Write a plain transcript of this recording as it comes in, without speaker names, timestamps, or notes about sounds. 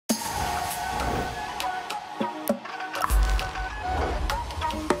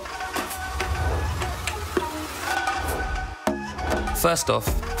First off,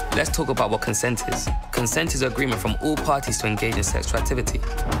 let's talk about what consent is. Consent is agreement from all parties to engage in sexual activity.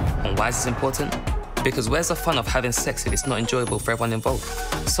 And why is this important? Because where's the fun of having sex if it's not enjoyable for everyone involved?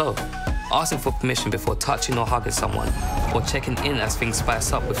 So, asking for permission before touching or hugging someone, or checking in as things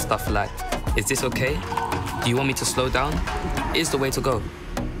spice up with stuff like, is this okay? Do you want me to slow down? Is the way to go.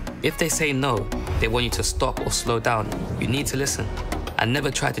 If they say no, they want you to stop or slow down, you need to listen, and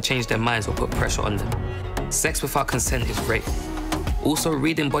never try to change their minds or put pressure on them. Sex without consent is rape. Also,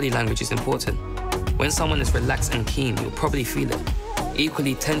 reading body language is important. When someone is relaxed and keen, you'll probably feel it.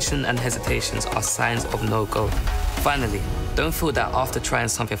 Equally, tension and hesitations are signs of no-go. Finally, don't feel that after trying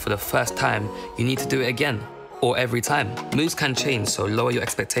something for the first time, you need to do it again, or every time. Moods can change, so lower your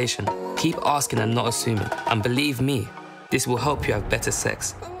expectation. Keep asking and not assuming. And believe me, this will help you have better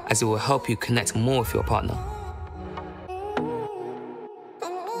sex, as it will help you connect more with your partner.